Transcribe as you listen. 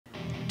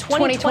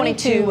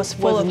2022 was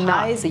full of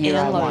highs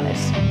and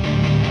lows.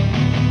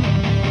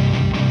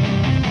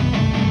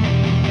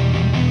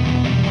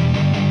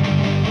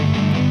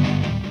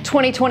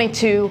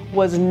 2022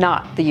 was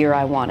not the year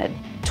I wanted.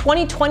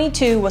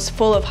 2022 was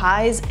full of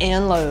highs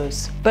and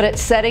lows. But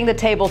it's setting the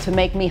table to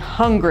make me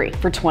hungry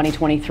for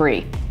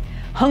 2023.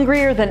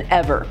 Hungrier than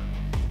ever.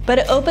 But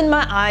it opened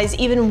my eyes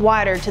even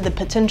wider to the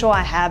potential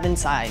I have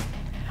inside.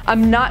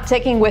 I'm not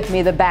taking with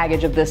me the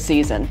baggage of this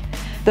season.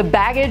 The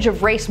baggage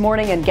of race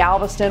morning in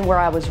Galveston where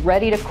I was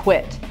ready to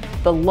quit.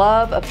 The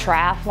love of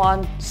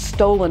triathlon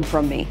stolen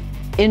from me.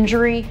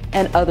 Injury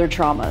and other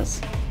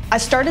traumas. I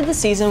started the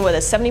season with a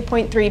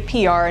 70.3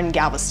 PR in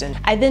Galveston.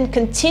 I then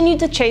continued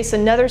to chase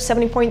another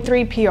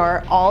 70.3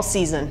 PR all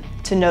season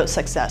to note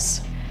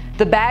success.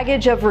 The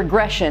baggage of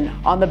regression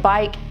on the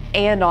bike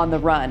and on the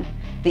run.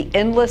 The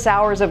endless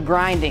hours of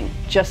grinding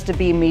just to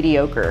be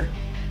mediocre.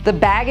 The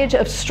baggage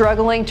of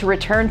struggling to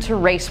return to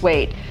race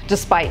weight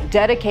despite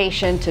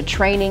dedication to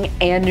training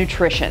and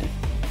nutrition.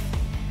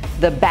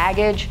 The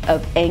baggage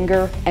of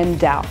anger and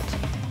doubt.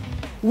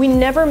 We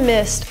never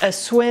missed a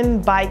swim,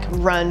 bike,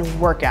 run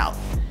workout.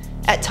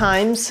 At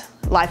times,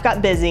 life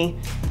got busy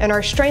and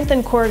our strength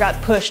and core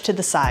got pushed to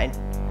the side.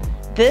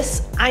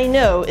 This, I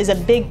know, is a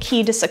big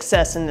key to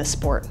success in this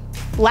sport.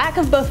 Lack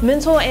of both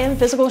mental and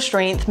physical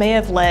strength may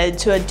have led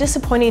to a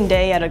disappointing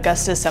day at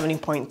Augusta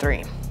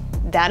 70.3.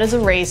 That is a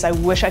race I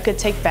wish I could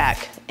take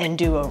back and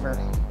do over.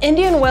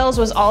 Indian Wells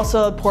was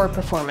also a poor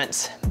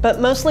performance, but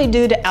mostly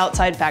due to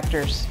outside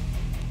factors.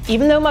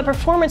 Even though my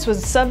performance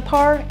was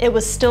subpar, it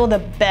was still the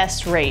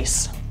best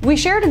race. We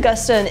shared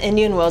Augusta and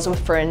Indian Wells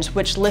with friends,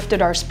 which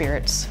lifted our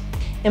spirits.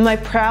 And my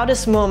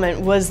proudest moment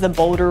was the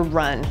Boulder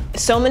Run.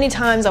 So many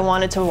times I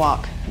wanted to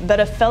walk,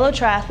 but a fellow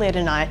triathlete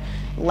and I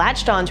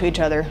latched onto each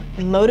other,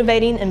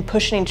 motivating and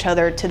pushing each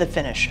other to the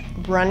finish,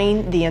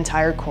 running the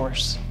entire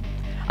course.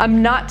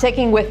 I'm not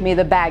taking with me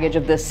the baggage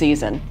of this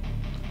season.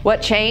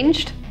 What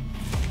changed?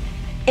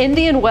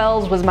 Indian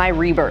Wells was my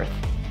rebirth.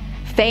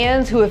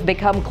 Fans who have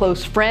become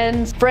close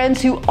friends,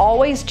 friends who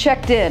always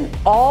checked in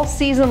all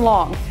season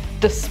long,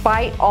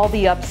 despite all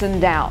the ups and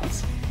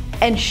downs,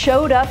 and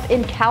showed up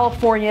in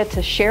California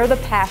to share the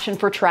passion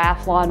for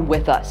triathlon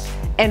with us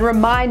and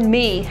remind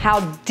me how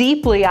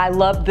deeply I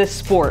love this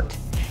sport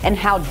and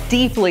how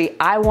deeply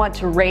I want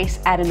to race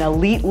at an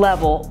elite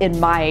level in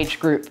my age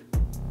group.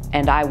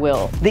 And I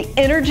will. The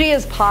energy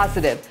is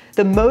positive.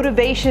 The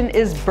motivation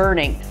is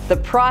burning. The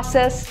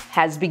process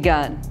has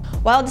begun.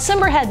 While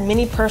December had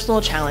many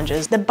personal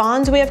challenges, the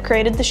bonds we have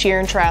created this year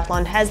in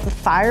triathlon has the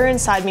fire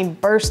inside me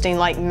bursting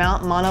like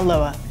Mount Mauna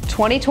Loa.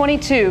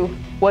 2022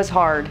 was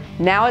hard.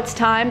 Now it's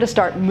time to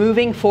start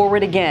moving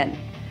forward again.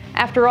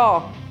 After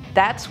all,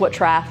 that's what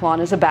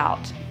triathlon is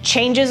about.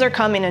 Changes are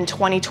coming in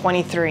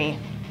 2023.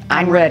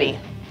 I'm ready.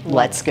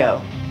 Let's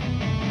go.